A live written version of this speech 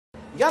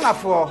Ghana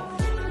for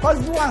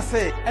Cosby one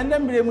say, and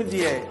then bring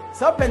dear.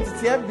 Serpent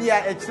here be a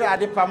extra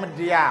de pam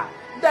dear.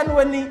 Then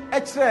when he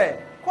extra.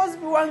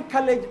 Cosby one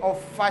college of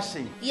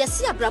fashion.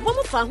 Yes, ya brabo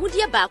mo fa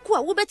hodie ba ko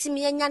a wo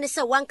betimi anya ne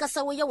se wan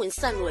kasa wo ye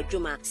wonsa no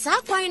adwuma.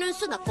 Sa kwan no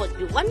nso na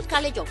Cosby one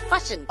college of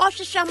fashion.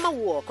 Ohwehwa ma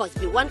wo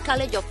Cosby one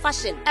college of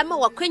fashion. Ema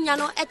wakwanya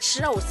no e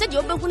kire wo se de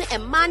obehunu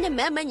emma ne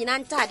mema nyina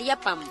ntade ya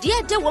pam. De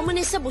de wo mu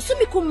ne se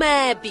bosumi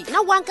kuma bi.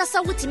 Na wan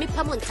kasa wotimi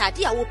pam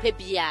ntade a wo pa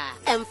bia.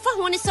 Emfa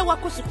ho ne se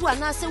wakosuku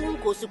ana se wo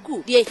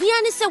nkosuku. De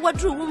hia ne se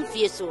waduru wo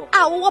mfie so.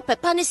 A wo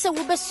pepa ne se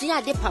wo besua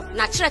ade pam.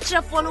 Na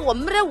kire no wo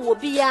mre wo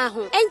bia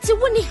ho. Enti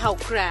woni haw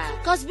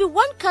Cosby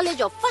one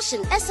college of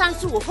fashion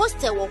essence wo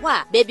hostel wo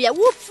hwa baby a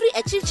wo free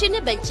achichi ne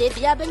benche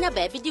bia benya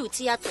baby di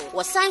utiato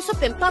wo san so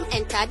pempam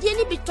entade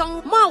ni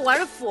biton ma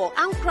warefo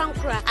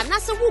ankrankra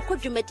anase wo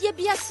kodwumadie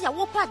bia se a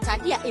wo pa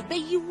atade a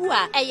ebeyiwu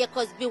a eye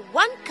Cosby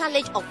one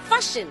college of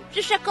fashion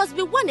hwehwe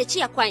Cosby one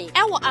echi akwan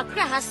e wo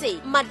Accra ha sei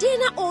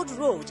Madina Old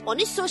Road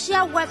oni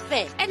social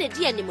welfare ene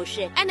di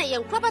animohwe ene ye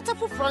nkwabata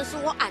foforo so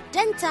wo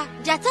Adenta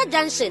Jata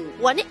Junction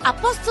woni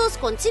Apostles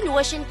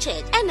Continuation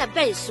Church ene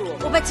benso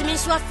wo betimi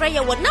so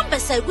afra what number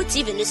say good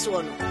TV this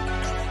one?